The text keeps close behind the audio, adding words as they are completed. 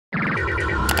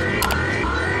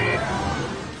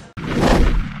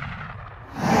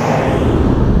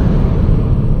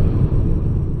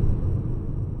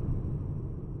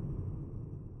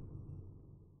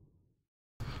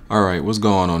Alright, what's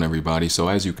going on everybody? So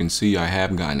as you can see, I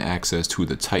have gotten access to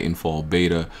the Titanfall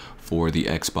beta for the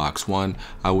Xbox One.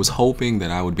 I was hoping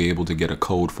that I would be able to get a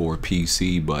code for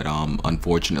PC, but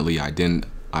unfortunately I didn't.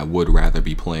 I would rather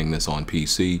be playing this on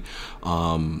PC.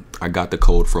 I got the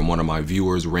code from one of my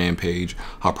viewers, Rampage.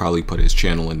 I'll probably put his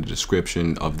channel in the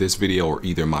description of this video or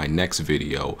either my next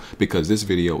video, because this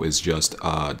video is just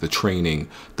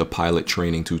the pilot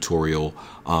training tutorial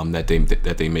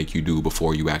that they make you do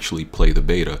before you actually play the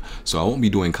beta. So I won't be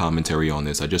doing commentary on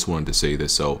this. I just wanted to say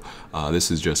this. So this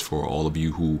is just for all of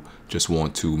you who just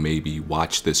want to maybe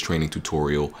watch this training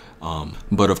tutorial.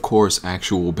 But of course,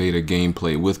 actual beta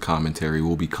gameplay with commentary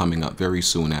will be coming up very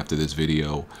soon after this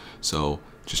video. So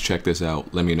just check this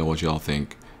out. Let me know what y'all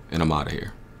think, and I'm out of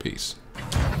here. Peace.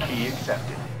 Key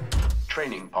accepted.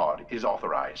 Training pod is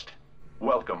authorized.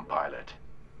 Welcome, pilot.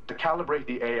 To calibrate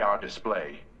the AR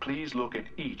display, please look at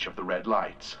each of the red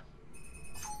lights.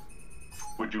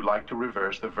 Would you like to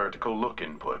reverse the vertical look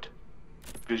input?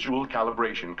 Visual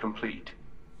calibration complete.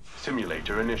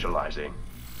 Simulator initializing.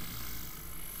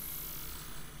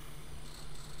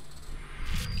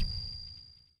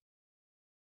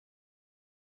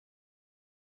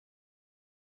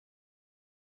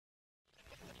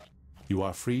 You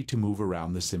are free to move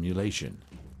around the simulation.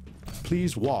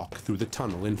 Please walk through the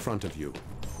tunnel in front of you.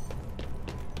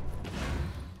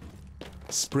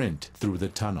 Sprint through the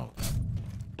tunnel.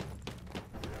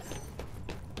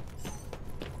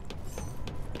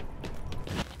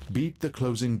 Beat the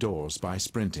closing doors by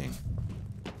sprinting.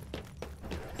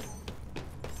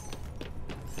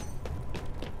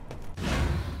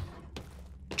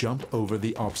 Jump over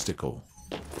the obstacle.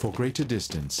 For greater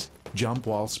distance, jump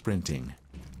while sprinting.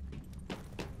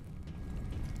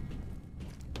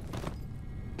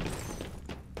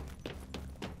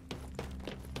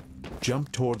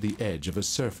 Jump toward the edge of a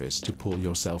surface to pull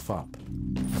yourself up.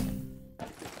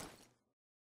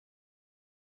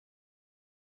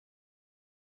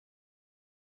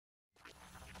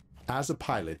 As a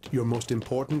pilot, your most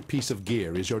important piece of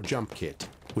gear is your jump kit,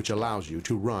 which allows you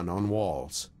to run on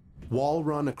walls. Wall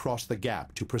run across the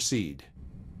gap to proceed.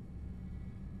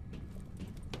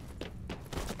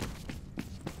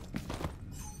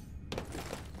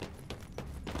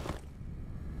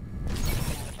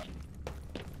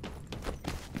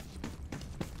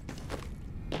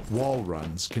 Wall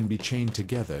runs can be chained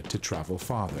together to travel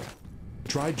farther.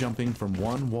 Try jumping from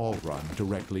one wall run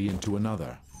directly into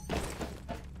another.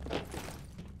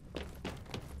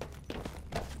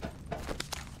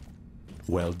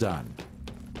 Well done.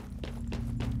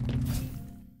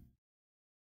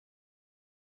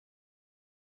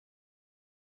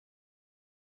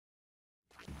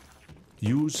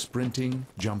 Use sprinting,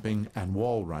 jumping, and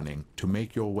wall running to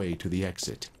make your way to the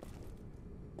exit.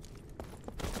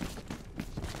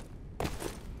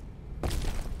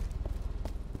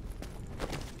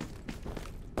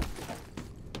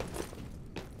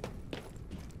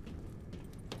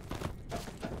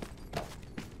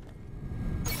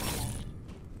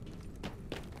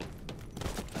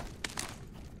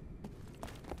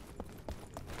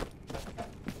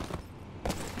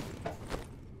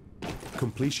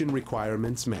 Completion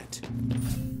requirements met.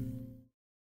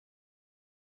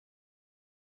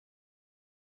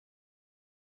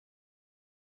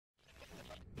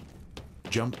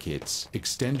 Jump kits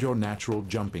extend your natural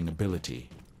jumping ability.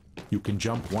 You can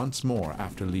jump once more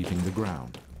after leaving the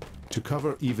ground. To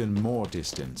cover even more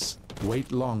distance,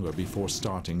 wait longer before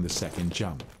starting the second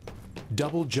jump.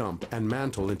 Double jump and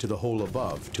mantle into the hole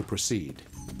above to proceed.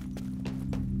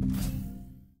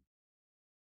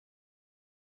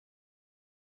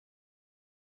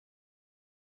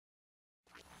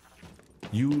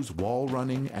 Use wall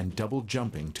running and double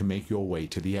jumping to make your way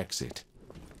to the exit.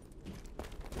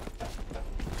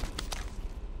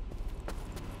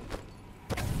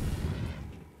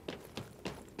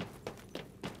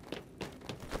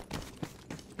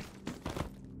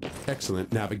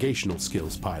 Excellent navigational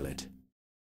skills, pilot.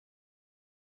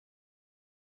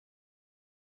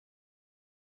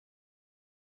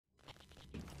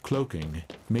 Cloaking,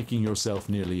 making yourself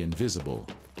nearly invisible,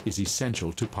 is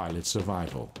essential to pilot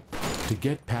survival. To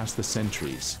get past the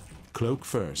sentries, cloak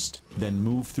first, then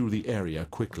move through the area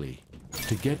quickly.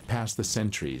 To get past the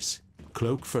sentries,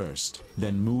 cloak first,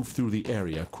 then move through the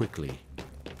area quickly.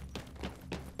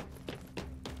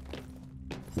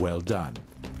 Well done.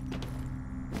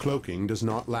 Cloaking does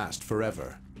not last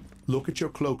forever. Look at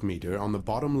your cloak meter on the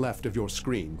bottom left of your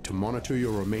screen to monitor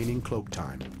your remaining cloak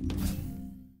time.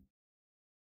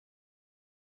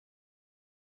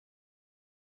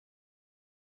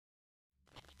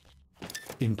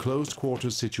 In close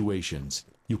quarters situations,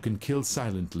 you can kill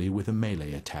silently with a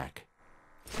melee attack.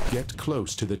 Get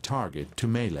close to the target to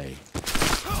melee.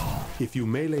 If you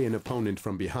melee an opponent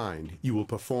from behind, you will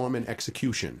perform an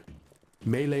execution.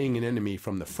 Meleeing an enemy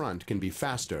from the front can be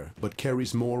faster, but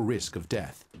carries more risk of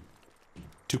death.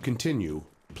 To continue,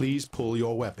 please pull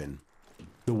your weapon.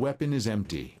 The weapon is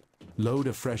empty. Load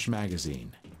a fresh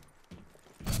magazine.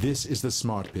 This is the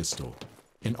Smart Pistol,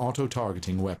 an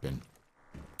auto-targeting weapon.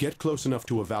 Get close enough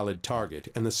to a valid target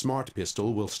and the Smart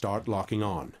Pistol will start locking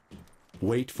on.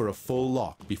 Wait for a full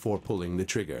lock before pulling the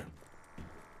trigger.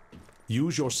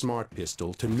 Use your Smart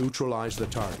Pistol to neutralize the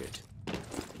target.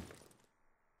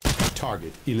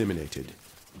 Target eliminated.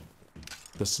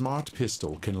 The Smart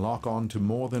Pistol can lock on to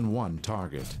more than one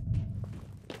target.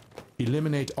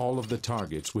 Eliminate all of the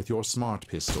targets with your Smart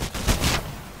Pistol.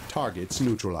 Targets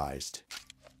neutralized.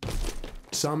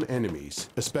 Some enemies,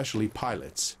 especially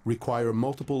pilots, require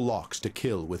multiple locks to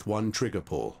kill with one trigger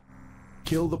pull.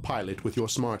 Kill the pilot with your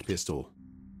Smart Pistol.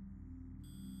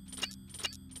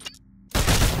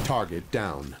 Target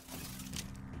down.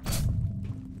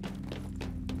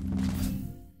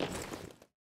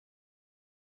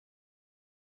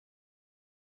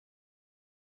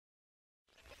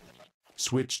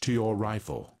 Switch to your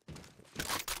rifle.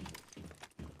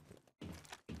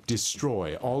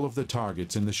 Destroy all of the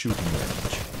targets in the shooting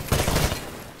range.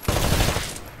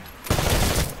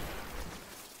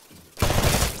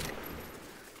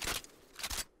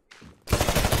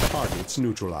 Targets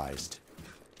neutralized.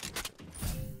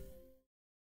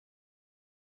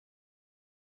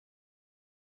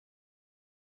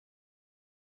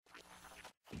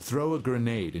 Throw a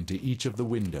grenade into each of the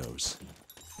windows.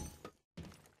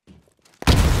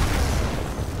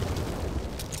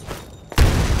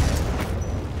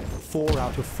 Four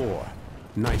out of 4.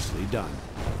 Nicely done.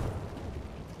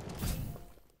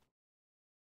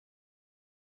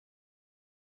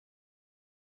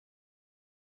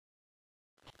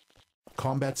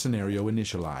 Combat scenario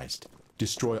initialized.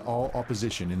 Destroy all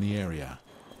opposition in the area.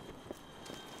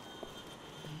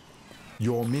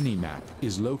 Your mini-map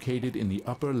is located in the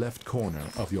upper left corner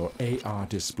of your AR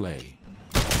display.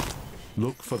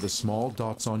 Look for the small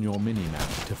dots on your mini-map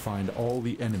to find all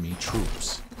the enemy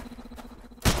troops.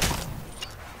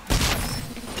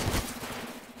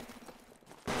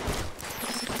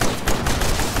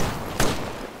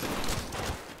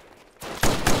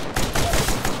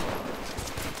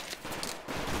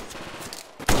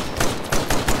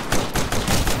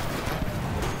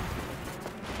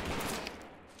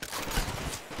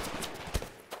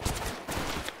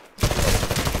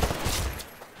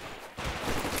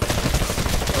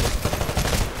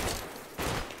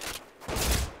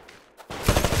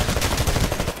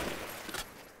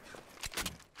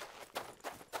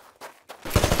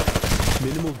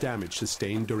 Minimal damage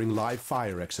sustained during live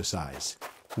fire exercise.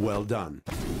 Well done.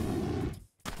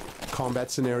 Combat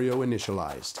scenario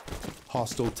initialized.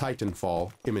 Hostile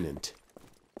Titanfall imminent.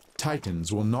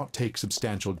 Titans will not take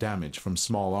substantial damage from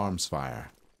small arms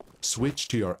fire. Switch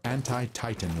to your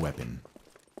anti-Titan weapon.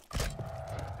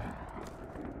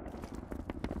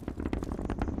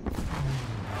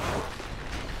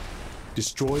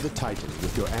 Destroy the Titan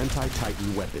with your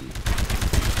anti-Titan weapon.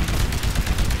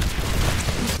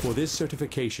 For this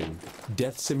certification,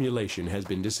 death simulation has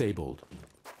been disabled.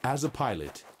 As a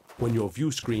pilot, when your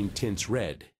view screen tints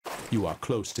red, you are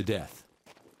close to death.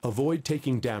 Avoid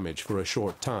taking damage for a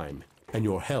short time, and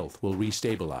your health will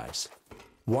restabilize.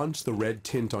 Once the red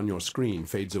tint on your screen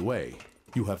fades away,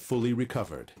 you have fully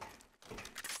recovered.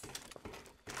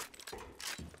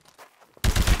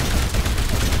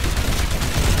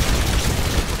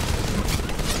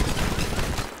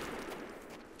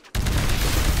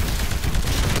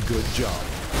 Good job.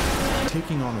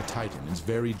 Taking on a Titan is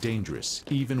very dangerous,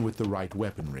 even with the right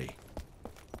weaponry.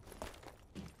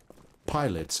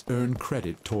 Pilots earn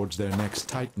credit towards their next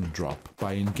Titan drop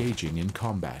by engaging in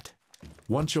combat.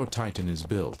 Once your Titan is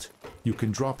built, you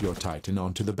can drop your Titan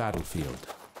onto the battlefield.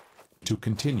 To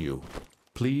continue,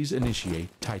 please initiate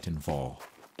Titanfall.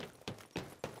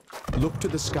 Look to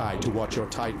the sky to watch your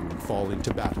Titan fall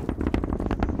into battle.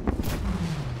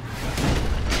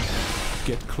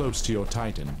 Get close to your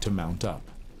Titan to mount up.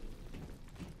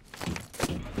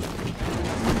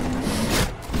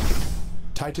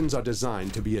 Titans are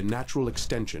designed to be a natural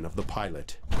extension of the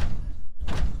pilot.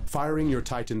 Firing your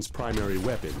Titan's primary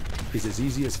weapon is as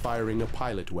easy as firing a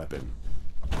pilot weapon.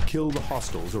 Kill the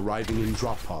hostiles arriving in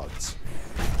drop pods.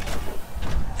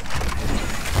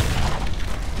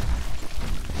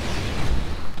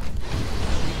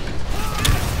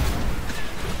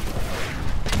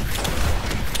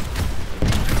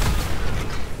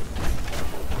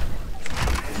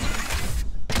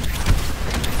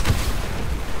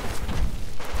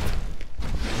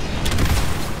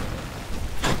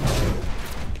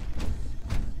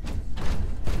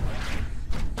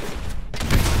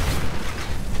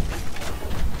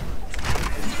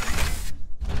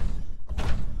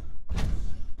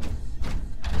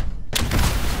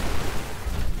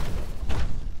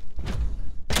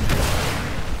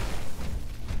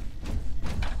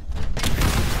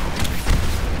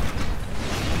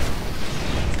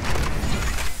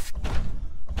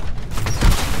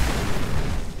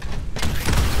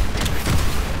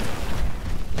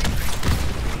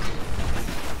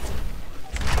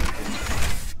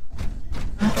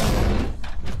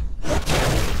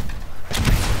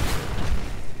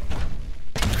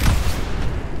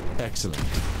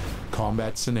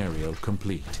 Combat scenario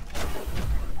complete.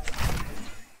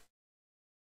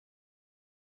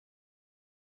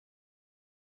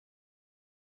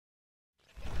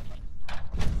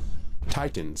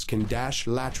 Titans can dash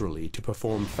laterally to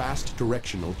perform fast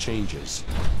directional changes.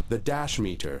 The dash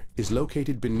meter is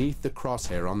located beneath the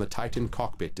crosshair on the Titan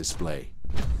cockpit display.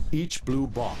 Each blue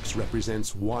box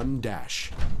represents one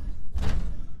dash.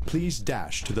 Please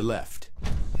dash to the left.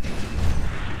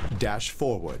 Dash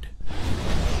forward.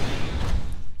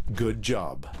 Good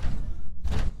job.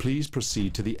 Please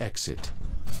proceed to the exit.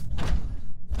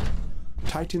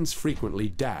 Titans frequently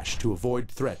dash to avoid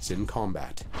threats in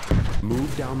combat.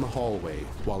 Move down the hallway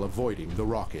while avoiding the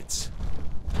rockets.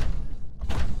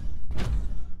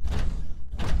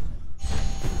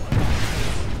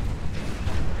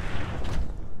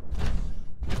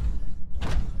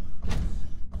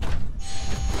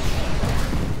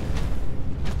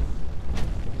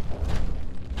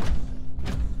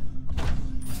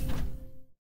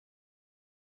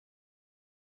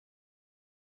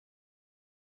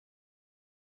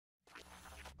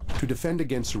 To defend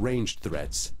against ranged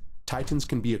threats, Titans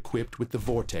can be equipped with the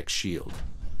Vortex Shield.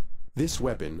 This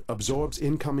weapon absorbs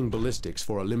incoming ballistics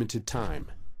for a limited time,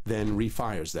 then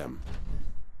refires them.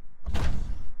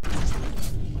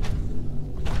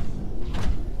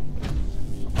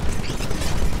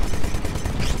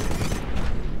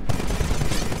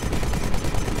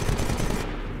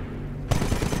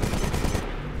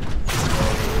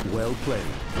 Well played.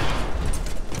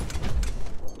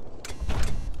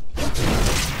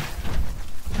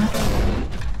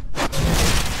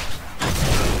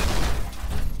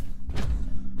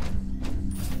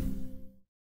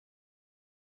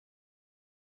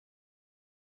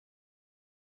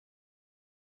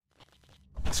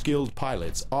 Skilled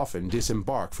pilots often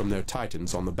disembark from their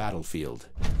Titans on the battlefield.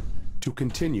 To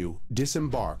continue,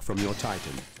 disembark from your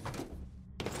Titan.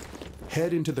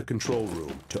 Head into the control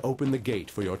room to open the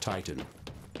gate for your Titan.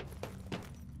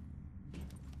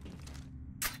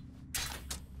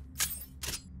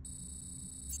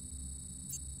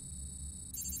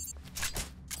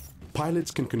 Pilots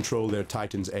can control their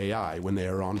Titan's AI when they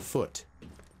are on foot.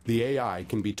 The AI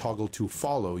can be toggled to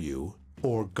follow you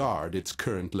or guard its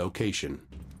current location.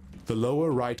 The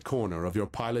lower right corner of your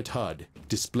pilot HUD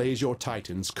displays your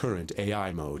Titan's current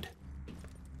AI mode.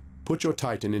 Put your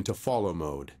Titan into follow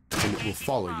mode, and it will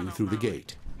follow you through the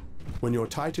gate. When your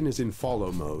Titan is in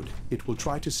follow mode, it will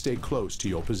try to stay close to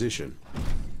your position.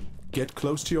 Get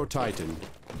close to your Titan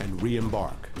and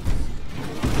re-embark.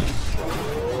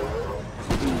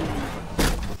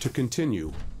 To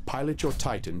continue, pilot your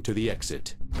Titan to the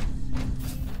exit.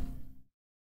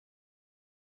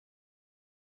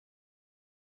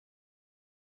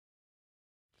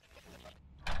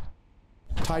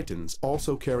 Titans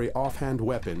also carry offhand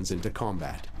weapons into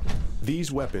combat.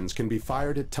 These weapons can be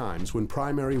fired at times when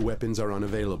primary weapons are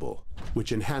unavailable,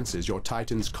 which enhances your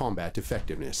Titan's combat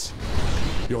effectiveness.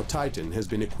 Your Titan has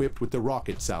been equipped with the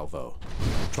rocket salvo.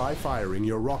 Try firing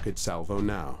your rocket salvo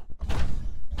now.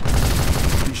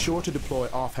 Be sure to deploy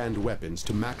offhand weapons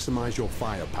to maximize your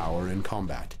firepower in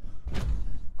combat.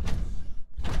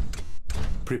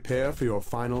 Prepare for your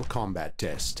final combat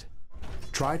test.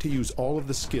 Try to use all of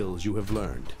the skills you have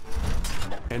learned.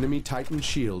 Enemy Titan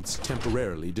shields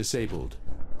temporarily disabled.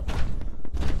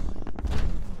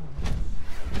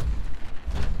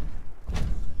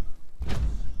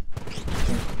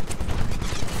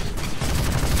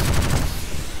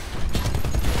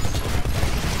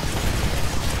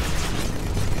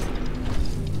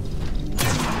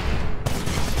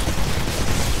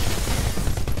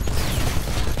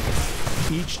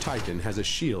 Each Titan has a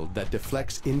shield that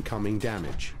deflects incoming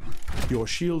damage. Your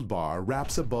shield bar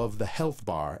wraps above the health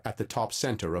bar at the top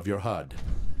center of your HUD.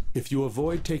 If you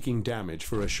avoid taking damage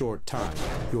for a short time,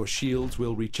 your shields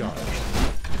will recharge.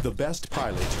 The best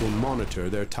pilots will monitor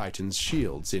their Titan's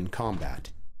shields in combat,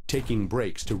 taking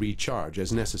breaks to recharge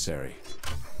as necessary.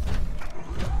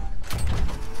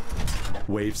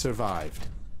 Wave survived.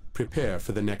 Prepare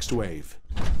for the next wave.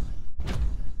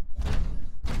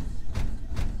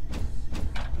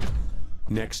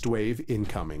 Next wave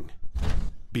incoming.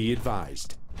 Be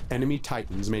advised, enemy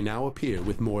Titans may now appear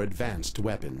with more advanced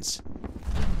weapons.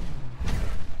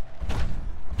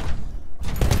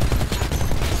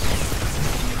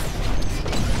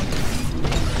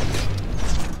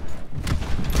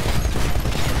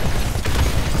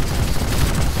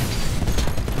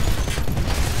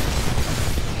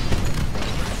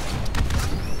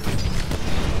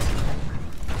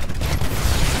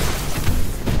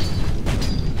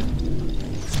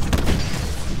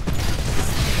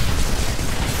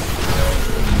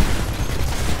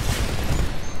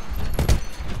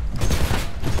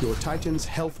 Titan's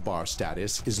health bar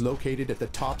status is located at the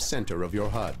top center of your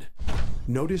HUD.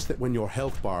 Notice that when your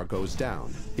health bar goes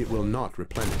down, it will not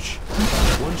replenish.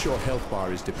 Once your health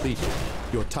bar is depleted,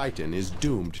 your Titan is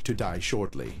doomed to die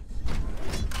shortly.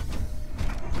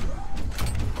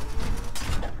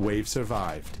 Wave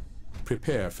survived.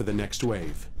 Prepare for the next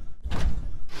wave.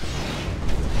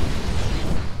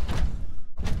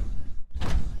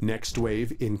 Next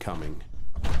wave incoming.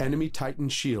 Enemy Titan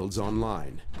shields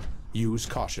online. Use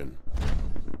caution.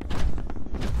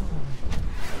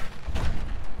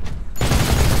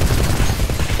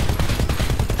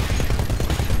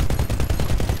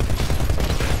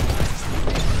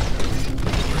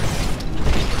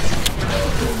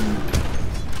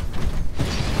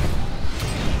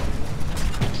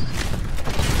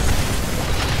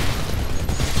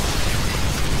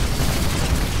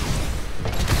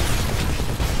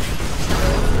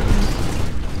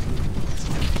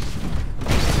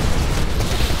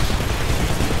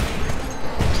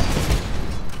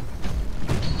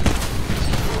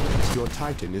 Your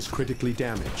Titan is critically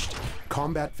damaged.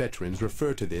 Combat veterans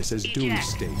refer to this as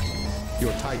doomsday.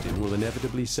 Your Titan will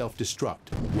inevitably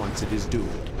self-destruct once it is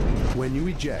doomed. When you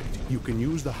eject, you can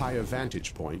use the higher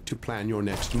vantage point to plan your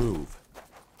next move.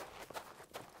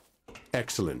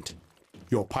 Excellent.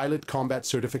 Your pilot combat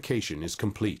certification is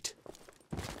complete.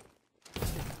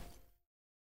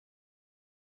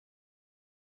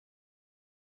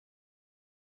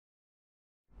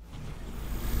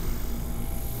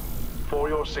 For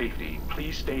your safety,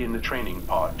 please stay in the training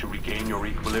pod to regain your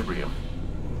equilibrium.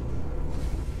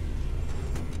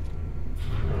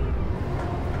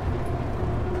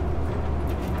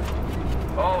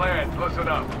 All hands, listen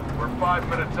up. We're 5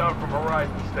 minutes out from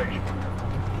Horizon Station.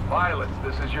 Pilots,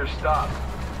 this is your stop.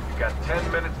 You got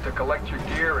 10 minutes to collect your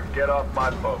gear and get off my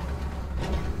boat.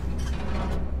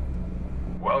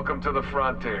 Welcome to the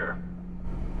frontier.